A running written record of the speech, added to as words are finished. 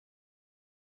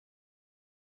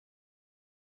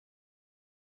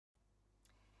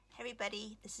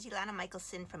everybody, this is Ilana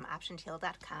Michelson from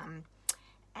OptionTail.com,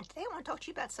 and today I want to talk to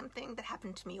you about something that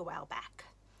happened to me a while back.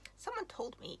 Someone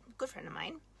told me, a good friend of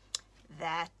mine,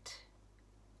 that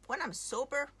when I'm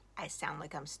sober, I sound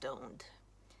like I'm stoned.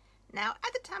 Now,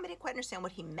 at the time I didn't quite understand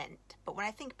what he meant, but when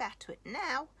I think back to it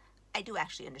now, I do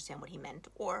actually understand what he meant,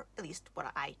 or at least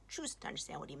what I choose to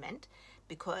understand what he meant,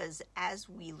 because as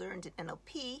we learned in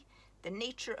NLP, the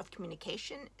nature of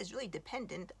communication is really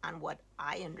dependent on what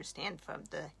I understand from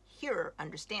the hearer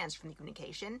understands from the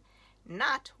communication,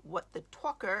 not what the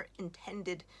talker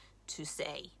intended to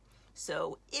say.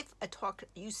 So if a talker,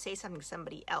 you say something to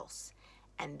somebody else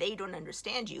and they don't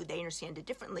understand you, they understand it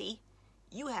differently,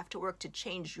 you have to work to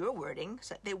change your wording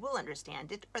so that they will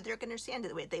understand it, or they're going to understand it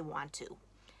the way they want to.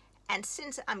 And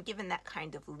since I'm given that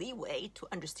kind of leeway to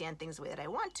understand things the way that I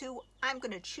want to, I'm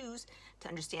going to choose to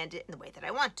understand it in the way that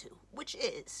I want to, which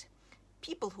is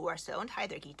people who are stoned, hi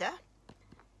there Gita,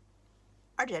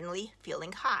 are generally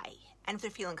feeling high. And if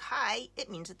they're feeling high, it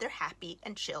means that they're happy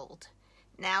and chilled.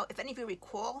 Now, if any of you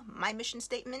recall, my mission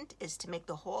statement is to make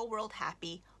the whole world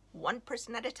happy, one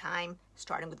person at a time,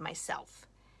 starting with myself.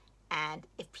 And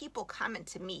if people comment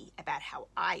to me about how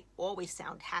I always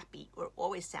sound happy or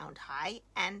always sound high,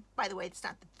 and by the way, it's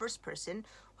not the first person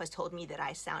who has told me that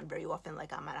I sound very often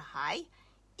like I'm on a high,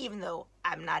 even though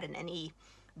I'm not in any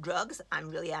drugs,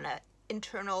 I'm really on an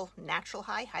internal natural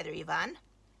high, hi there Yvonne,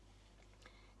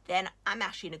 then I'm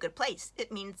actually in a good place.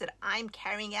 It means that I'm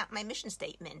carrying out my mission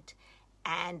statement.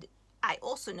 And I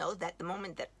also know that the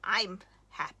moment that I'm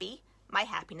happy, my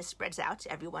happiness spreads out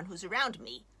to everyone who's around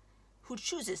me, who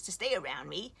chooses to stay around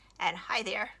me. And hi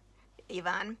there,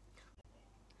 Yvonne,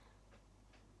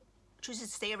 chooses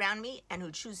to stay around me and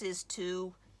who chooses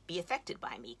to be affected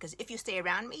by me. Because if you stay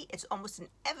around me, it's almost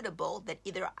inevitable that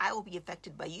either I will be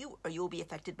affected by you or you will be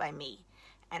affected by me.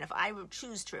 And if I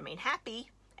choose to remain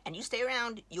happy and you stay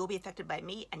around, you'll be affected by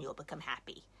me and you'll become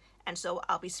happy. And so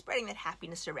I'll be spreading that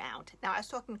happiness around. Now, I was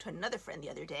talking to another friend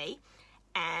the other day,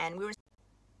 and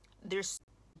there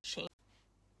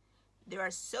are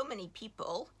so many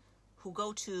people who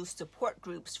go to support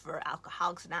groups for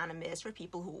Alcoholics Anonymous, for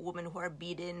women who are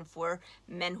beaten, for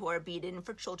men who are beaten,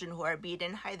 for children who are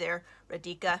beaten. Hi there,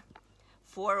 Radhika.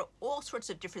 For all sorts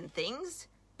of different things,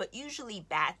 but usually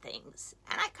bad things.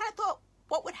 And I kind of thought,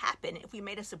 what would happen if we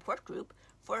made a support group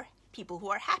for people who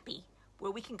are happy,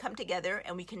 where we can come together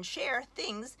and we can share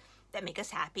things that make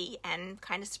us happy and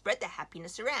kind of spread the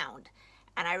happiness around.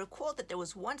 And I recall that there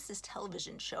was once this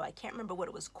television show, I can't remember what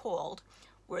it was called,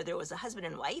 where there was a husband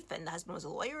and wife, and the husband was a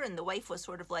lawyer, and the wife was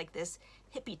sort of like this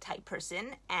hippie type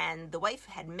person, and the wife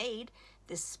had made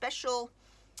this special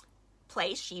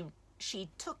place. She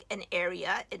took an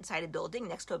area inside a building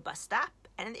next to a bus stop,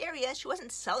 and in the area she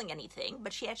wasn't selling anything,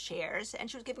 but she had chairs and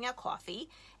she was giving out coffee,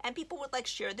 and people would like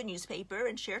share the newspaper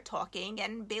and share talking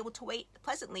and be able to wait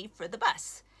pleasantly for the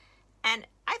bus. And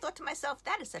I thought to myself,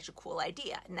 that is such a cool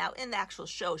idea. Now, in the actual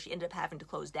show, she ended up having to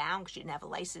close down because she didn't have a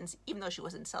license, even though she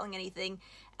wasn't selling anything.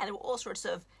 And there were all sorts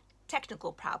of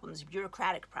technical problems,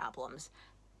 bureaucratic problems.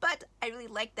 But I really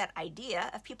liked that idea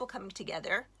of people coming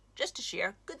together just to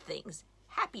share good things,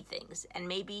 happy things, and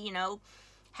maybe,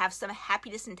 have some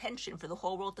happiness intention for the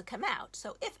whole world to come out.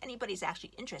 So if anybody's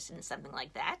actually interested in something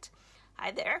like that,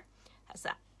 hi there. So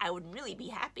I would really be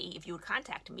happy if you would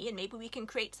contact me, and maybe we can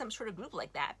create some sort of group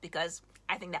like that, because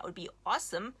I think that would be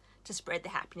awesome to spread the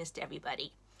happiness to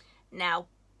everybody. Now,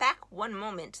 back one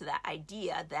moment to that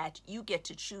idea that you get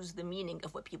to choose the meaning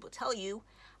of what people tell you.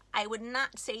 I would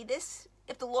not say this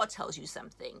if the law tells you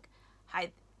something.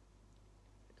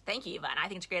 Thank you, Yvonne. I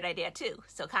think it's a great idea too.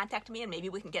 So contact me and maybe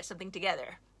we can get something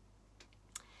together.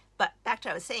 But back to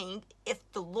what I was saying, if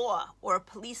the law or a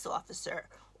police officer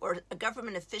or a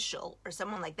government official or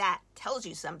someone like that tells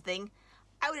you something,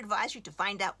 I would advise you to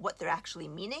find out what they're actually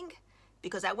meaning,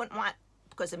 because I wouldn't want,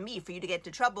 because of me, for you to get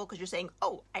into trouble because you're saying,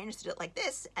 oh, I understood it like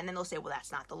this, and then they'll say, well,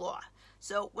 that's not the law.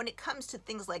 So when it comes to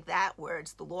things like that, where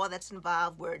it's the law that's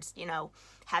involved, where it's,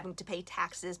 having to pay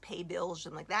taxes, pay bills,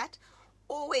 something like that,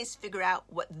 always figure out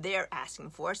what they're asking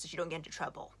for so you don't get into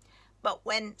trouble. But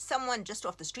when someone just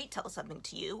off the street tells something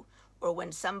to you, or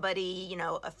when somebody,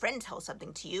 a friend tells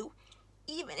something to you,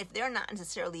 even if they're not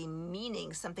necessarily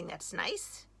meaning something that's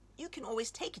nice, you can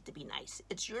always take it to be nice.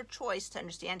 It's your choice to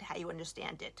understand how you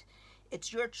understand it.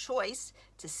 It's your choice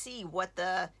to see what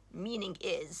the meaning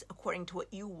is according to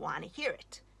what you want to hear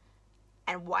it.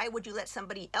 And why would you let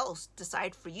somebody else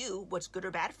decide for you what's good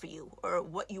or bad for you, or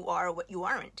what you are or what you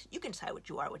aren't? You can decide what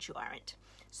you are, what you aren't.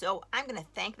 So I'm going to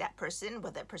thank that person,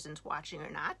 whether that person's watching or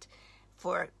not,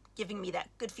 for giving me that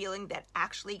good feeling that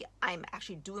I'm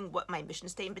actually doing what my mission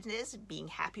statement is, being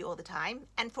happy all the time.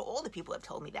 And for all the people who have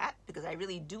told me that, because I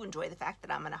really do enjoy the fact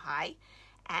that I'm on a high.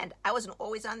 And I wasn't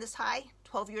always on this high.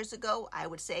 12 years ago, I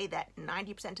would say that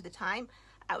 90% of the time,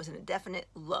 I was in a definite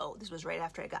low. This was right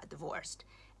after I got divorced.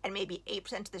 And maybe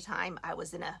 8% of the time, I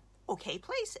was in a okay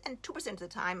place, and 2% of the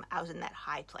time, I was in that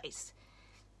high place.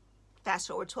 Fast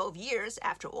forward 12 years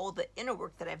after all the inner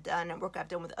work that I've done and work I've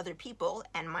done with other people,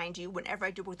 and mind you, whenever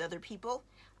I do work with other people,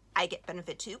 I get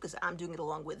benefit too because I'm doing it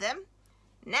along with them.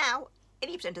 Now,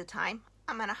 80% of the time,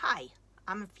 I'm on a high.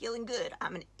 I'm feeling good.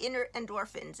 I'm in inner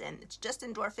endorphins, and it's just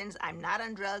endorphins. I'm not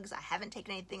on drugs. I haven't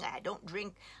taken anything. I don't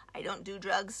drink. I don't do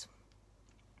drugs.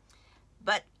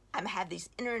 But I have these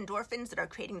inner endorphins that are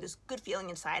creating this good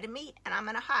feeling inside of me, and I'm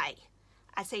on a high.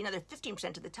 I'd say another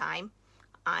 15% of the time,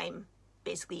 I'm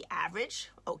basically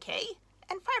average, okay,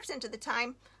 and 5% of the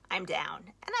time, I'm down.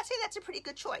 And I'd say that's a pretty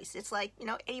good choice. It's like,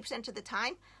 80% of the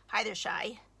time, hi there,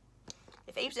 Shy.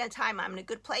 If 80% of the time I'm in a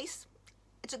good place,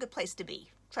 it's a good place to be.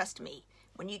 Trust me.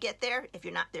 When you get there, if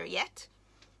you're not there yet,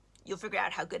 you'll figure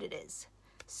out how good it is.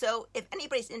 So if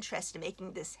anybody's interested in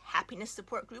making this happiness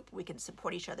support group, we can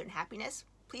support each other in happiness,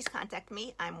 please contact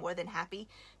me. I'm more than happy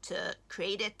to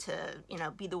create it, to,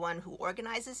 be the one who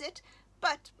organizes it.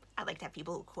 But I'd like to have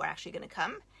people who are actually going to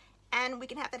come, and we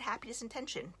can have that happiness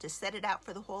intention to set it out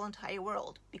for the whole entire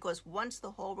world. Because once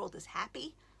the whole world is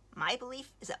happy, my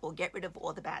belief is that we'll get rid of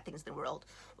all the bad things in the world.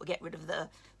 We'll get rid of the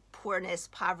poorness,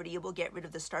 poverty, we'll get rid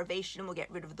of the starvation, we'll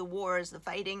get rid of the wars, the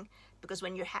fighting. Because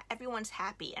when everyone's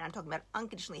happy, and I'm talking about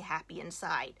unconditionally happy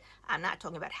inside, I'm not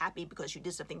talking about happy because you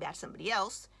did something bad to somebody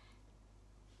else,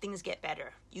 things get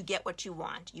better. You get what you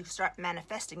want. You start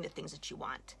manifesting the things that you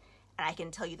want. And I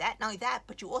can tell you that, not only that,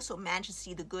 but you also manage to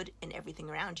see the good in everything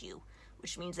around you,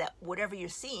 which means that whatever you're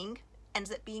seeing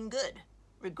ends up being good,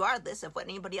 regardless of what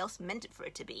anybody else meant it for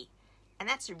it to be. And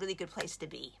that's a really good place to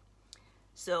be.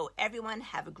 So everyone,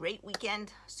 have a great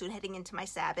weekend, soon heading into my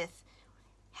Sabbath.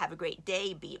 Have a great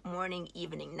day, be it morning,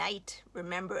 evening, night.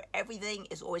 Remember, everything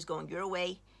is always going your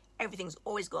way. Everything's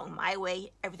always going my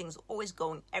way. Everything's always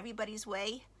going everybody's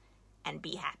way. And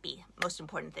be happy. Most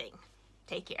important thing.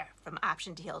 Take care. From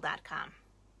OptionToHeal.com.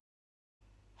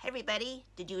 Hey everybody,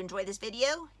 did you enjoy this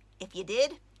video? If you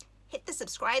did, hit the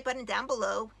subscribe button down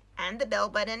below and the bell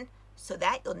button so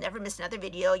that you'll never miss another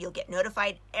video. You'll get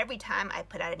notified every time I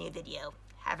put out a new video.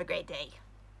 Have a great day.